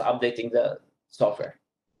update, just updating the software.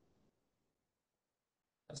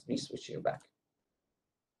 Let me switch you back.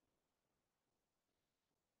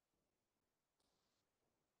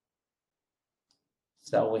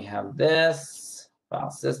 So we have this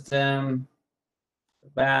file system.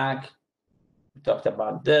 Back. We talked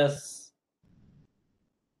about this.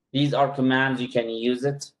 These are commands you can use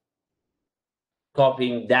it.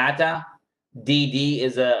 Copying data. DD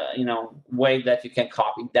is a way that you can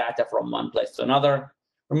copy data from one place to another.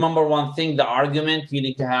 Remember one thing: the argument. You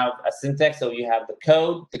need to have a syntax. So you have the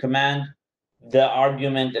code, the command, the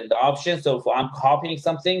argument, and the option. So if I'm copying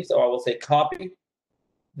something, so I will say copy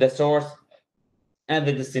the source and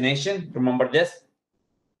the destination. Remember this.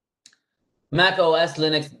 Mac OS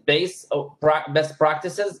Linux best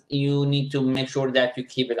practices. You need to make sure that you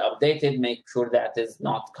keep it updated. Make sure that is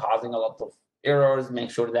not causing a lot of errors.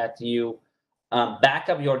 Make sure that you back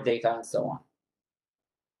up your data and so on.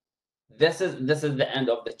 This is the end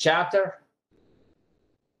of the chapter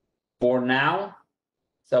for now.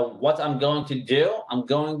 So what I'm going to do, I'm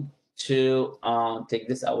going to take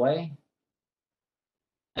this away.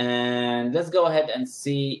 And let's go ahead and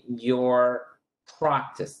see your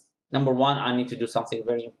practice. Number one, I need to do something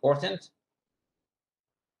very important.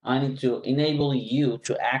 I need to enable you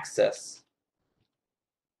to access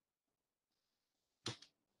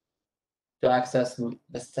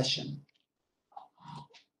the session.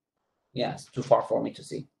 Yeah, it's too far for me to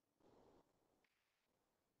see.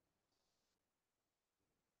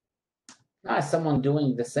 Now, someone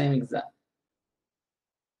doing the same exact.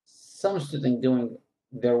 Some student doing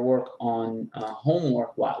their work on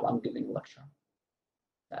homework while I'm giving a lecture.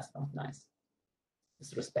 That's not nice.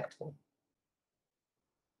 Disrespectful.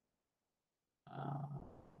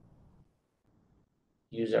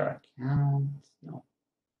 User account, no.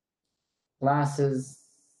 Classes.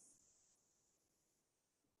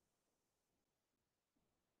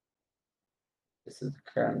 This is the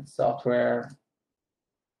current software.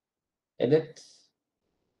 Edit.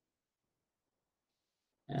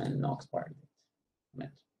 And no expiry date.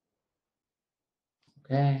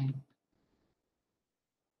 Okay.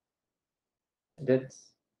 Edit.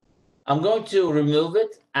 I'm going to remove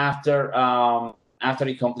it after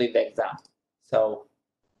you complete the exam. So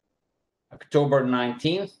October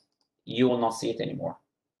 19th, you will not see it anymore.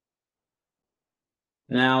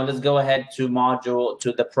 Now let's go ahead to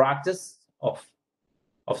the practice of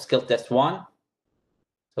skill test 1.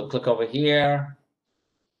 So click over here,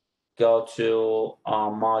 go to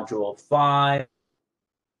module 5,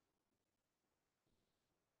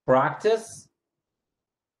 practice.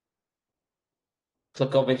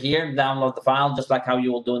 Click over here, download the file, just like how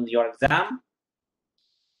you will do in your exam.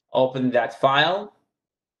 Open that file.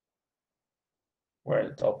 Where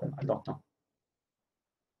did it open? I don't know.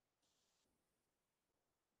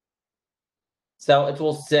 So it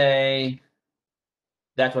will say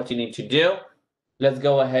that's what you need to do. Let's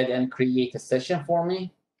go ahead and create a session for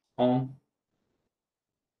me. Home,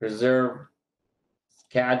 reserve,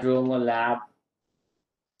 schedule a lab.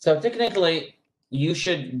 So technically, you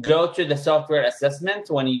should go to the software assessment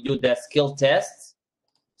when you do the skill tests.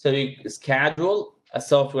 So you schedule a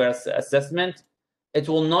software assessment. It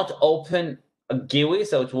will not open a GUI,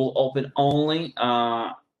 so it will open only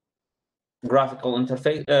graphical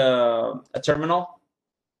interface, a terminal.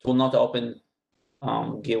 It will not open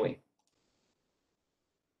GUI.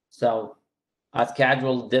 So I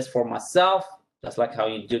scheduled this for myself, just like how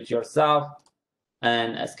you do it yourself.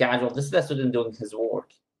 And I scheduled, this is the student doing his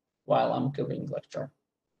work while I'm giving lecture.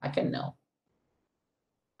 I can know.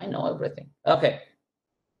 I know everything. Okay.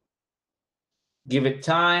 Give it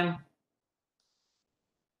time.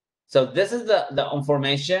 So this is the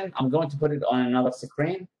information. I'm going to put it on another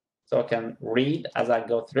screen so I can read as I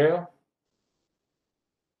go through.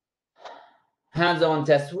 Hands-on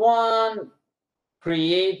test 1,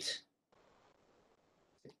 create.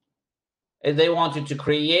 They want you to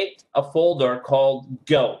create a folder called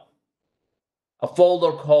Go, a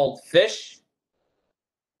folder called Fish,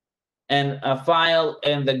 and a file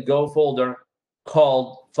in the Go folder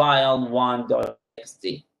called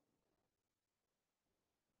file1.txt.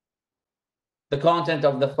 The content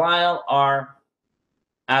of the file are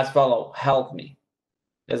as follow. Help me.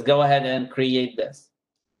 Let's go ahead and create this.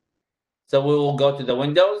 So we will go to the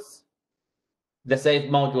Windows. The safe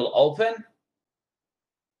mode will open.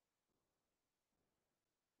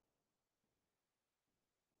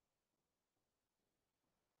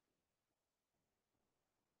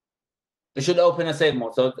 It should open a safe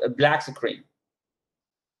mode, so a black screen.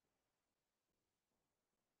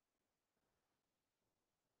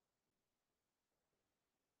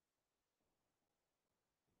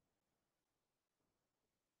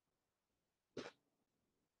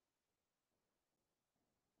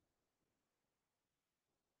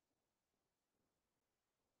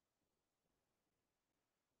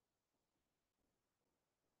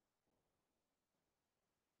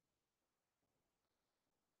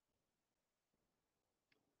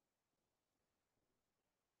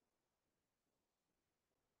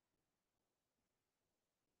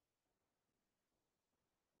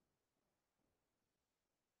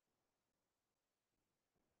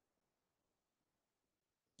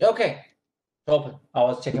 Okay, open. I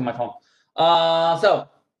was checking my phone. So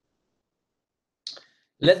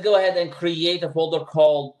let's go ahead and create a folder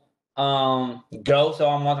called Go. So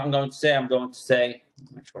what I'm going to say,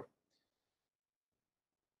 make sure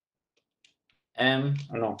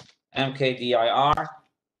mkdir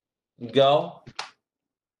Go.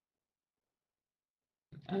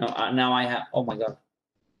 Now I have. Oh my god,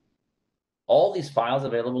 all these files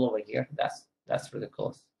available over here. That's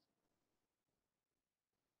ridiculous.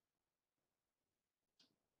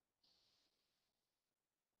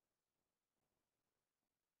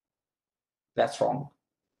 That's wrong,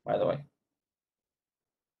 by the way.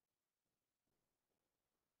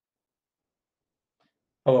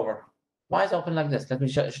 However, why is it open like this? Let me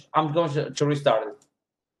show. I'm going to restart it.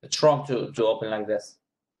 It's wrong to open like this.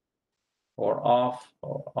 Or off.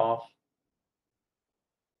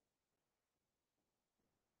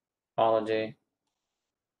 Topology.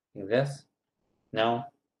 This. No.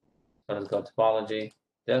 So let's go to topology.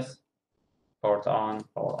 This. Power on.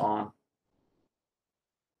 Power on.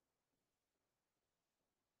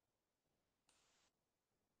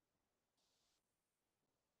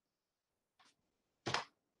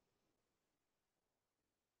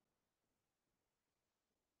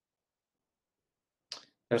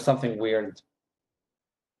 There's something weird.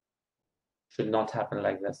 Should not happen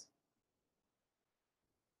like this.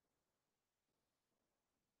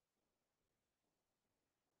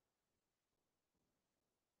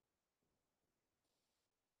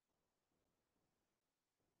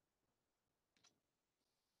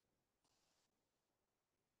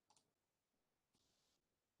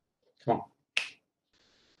 Come on.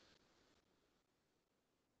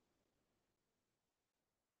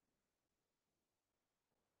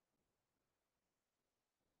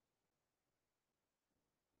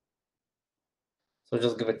 So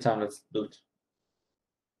just give it time. Let's do it.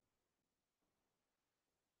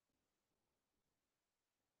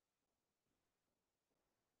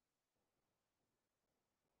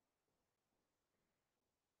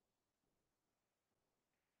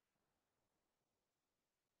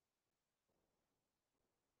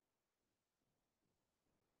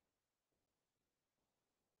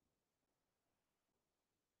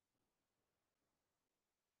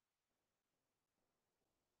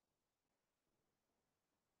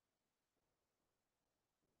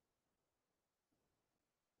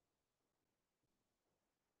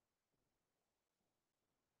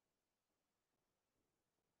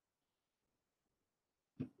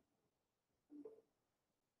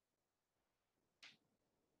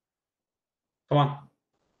 Come on.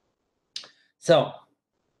 So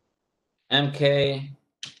mkdir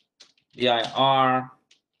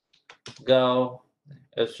Go.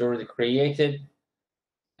 It's already created.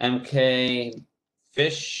 mk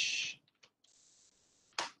fish.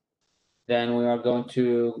 Then we are going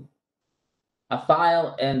to a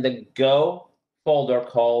file in the Go folder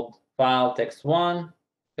called file text1.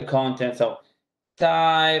 The contents of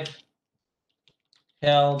type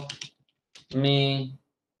help me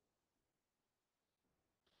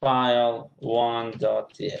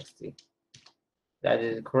file1.txt. That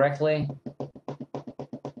is it correctly.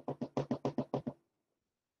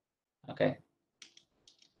 Okay.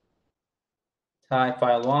 Type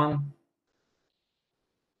file 1.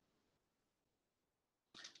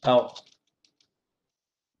 Oh,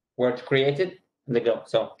 where to create it? There go.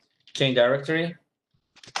 So change directory.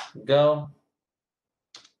 Go.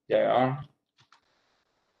 There are.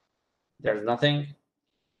 There's nothing.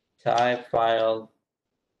 Type file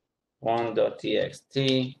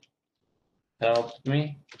 1.txt. Help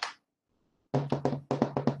me. Let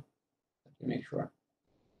me make sure.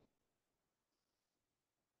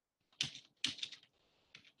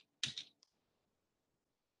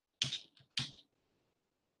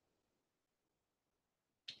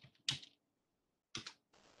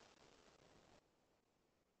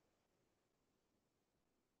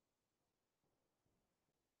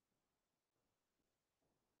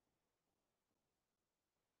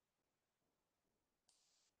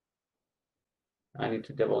 I need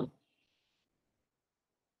to double.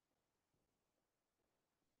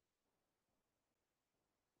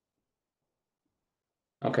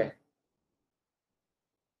 Okay.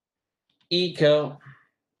 Echo.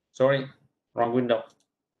 Sorry, wrong window.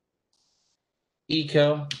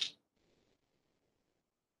 Echo.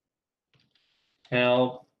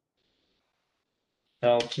 Help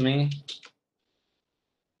me.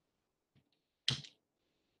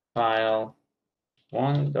 File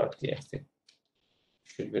 1.txt.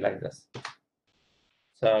 Should be like this.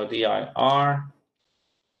 So dir.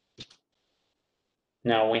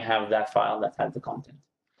 Now we have that file that has the content.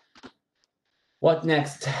 What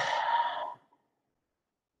next?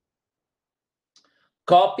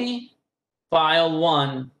 Copy file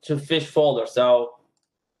 1 to fish folder. So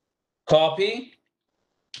copy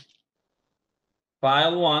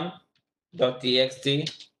file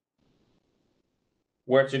 1.txt.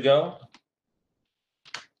 Where to go?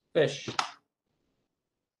 Fish.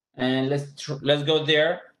 And let's go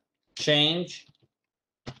there. Change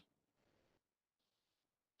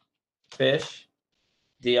fish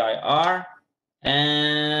dir,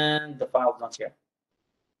 and the file's not here.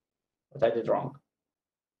 But I did wrong.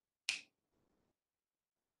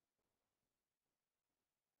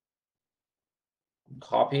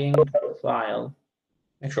 Copying the file.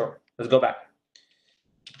 Make sure. Let's go back.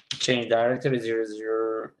 Change directory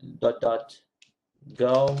 00 ...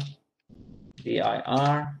 go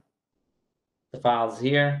dir. The file's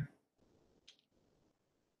here.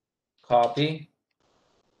 Copy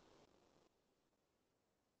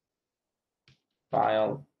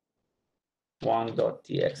file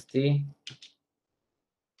 1.txt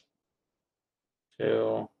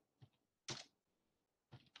to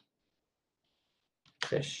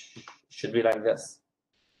fish. Should be like this.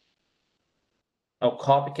 Oh,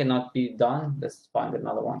 copy cannot be done. Let's find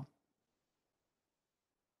another one.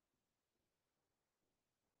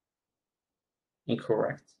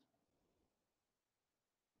 Incorrect.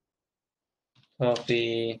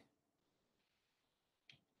 Copy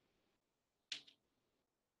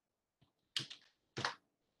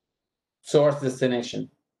source destination.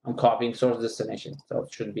 I'm copying source destination, so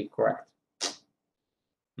it should be correct.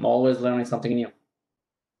 I'm always learning something new.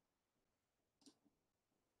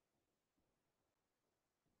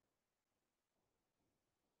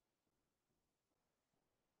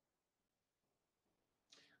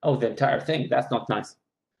 Oh, the entire thing. That's not nice.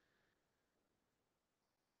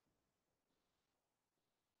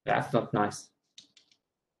 That's not nice.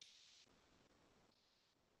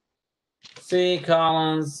 C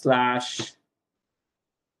colons / well,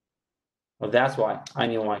 that's why. I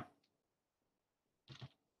knew why.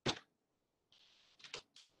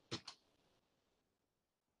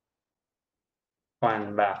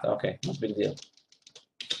 Fine bath. Okay, no big deal.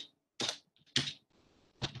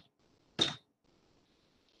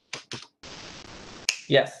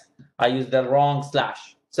 Yes, I used the wrong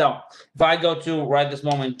slash. So if I go to right this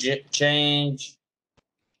moment, change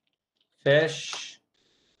fish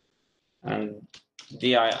and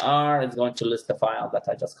dir, it's going to list the file that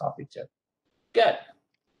I just copied to. Good.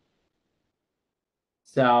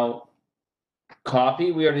 So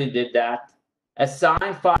copy, we already did that.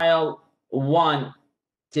 Assign file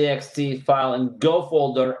 1.txt file in Go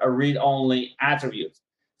folder a read-only attribute.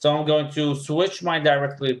 So I'm going to switch my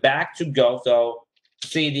directory back to Go. So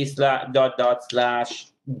cd /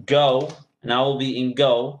 go, and I will be in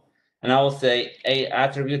Go, and I will say a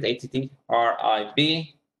attribute attrib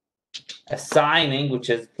assigning, which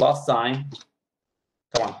is plus sign.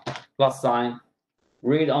 Come on, plus sign.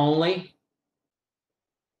 Read only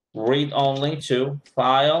to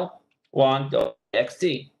file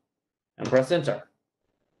 1.txt and press enter.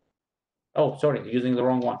 Oh, sorry, using the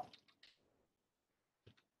wrong one.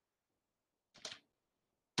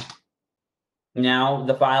 Now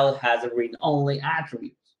the file has a read-only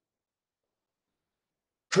attribute.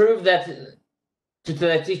 prove that to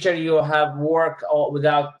the teacher you have work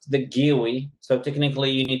without the GUI. So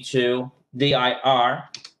technically you need to dir,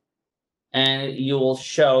 and you will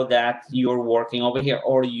show that you're working over here,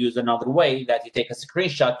 or use another way that you take a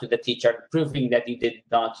screenshot to the teacher proving that you did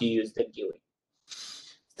not use the GUI.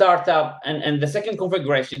 Startup, and the second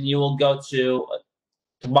configuration, you will go to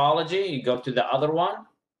topology, you go to the other one,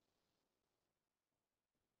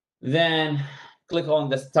 then click on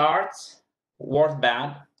the start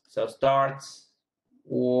WordPad. So start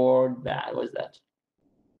WordPad, what is that?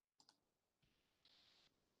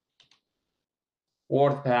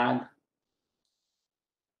 WordPad,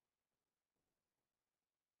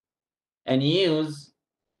 and use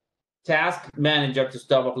task manager to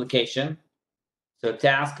stop application. So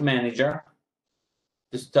task manager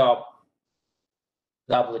to stop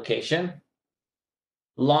the application,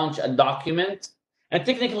 launch a document, and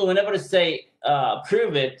technically whenever you say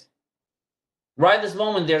prove it, right this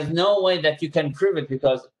moment there's no way that you can prove it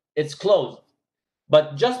because it's closed.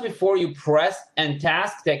 But just before you press and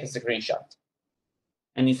task, take a screenshot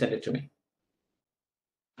and you send it to me.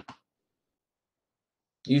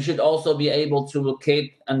 You should also be able to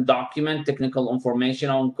locate and document technical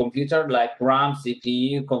information on computer like RAM,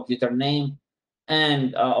 CPU, computer name,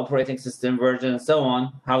 and operating system version, and so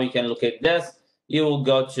on. How you can locate this? You will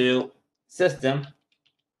go to System,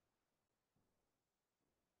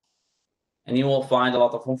 and you will find a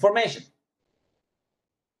lot of information.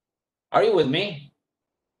 Are you with me?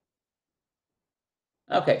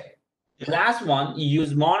 Okay. The last one, you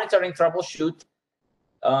use monitoring troubleshoot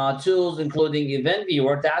tools, including event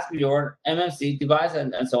viewer, task viewer, MMC device,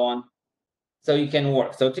 and so on. So you can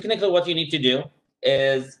work. So technically what you need to do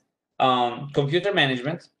is computer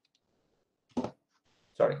management.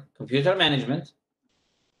 Computer management.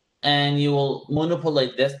 And you will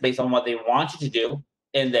manipulate this based on what they want you to do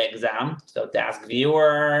in the exam. So task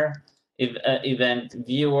viewer, event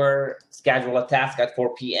viewer, schedule a task at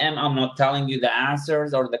 4 p.m. I'm not telling you the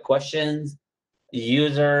answers or the questions.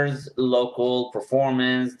 Users, local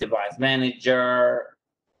performance, device manager,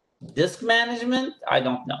 disk management, I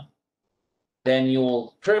don't know. Then you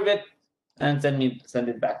will prove it and send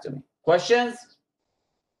it back to me. Questions?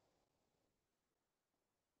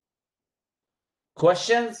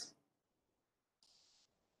 Questions?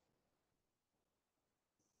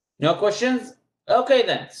 No questions? Okay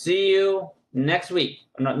then. See you next week.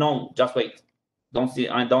 No, just wait.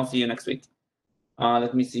 I don't see you next week.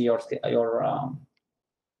 Let me see your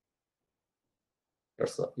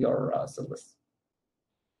syllabus.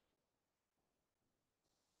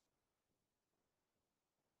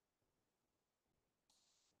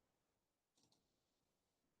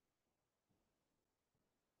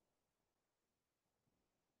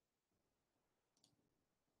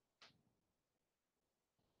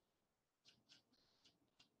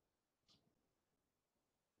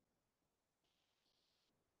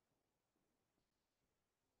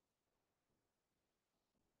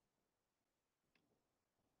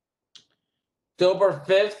 October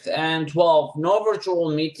 5th and 12th, no virtual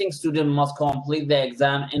meeting. Student must complete the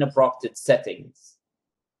exam in appropriate settings.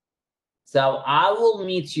 So I will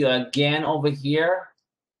meet you again over here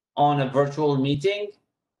on a virtual meeting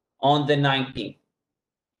on the 19th.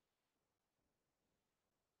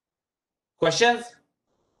 Questions?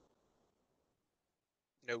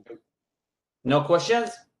 No. No questions?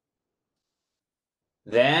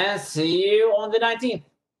 Then see you on the 19th.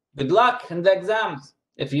 Good luck in the exams.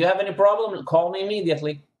 If you have any problem, call me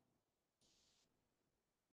immediately.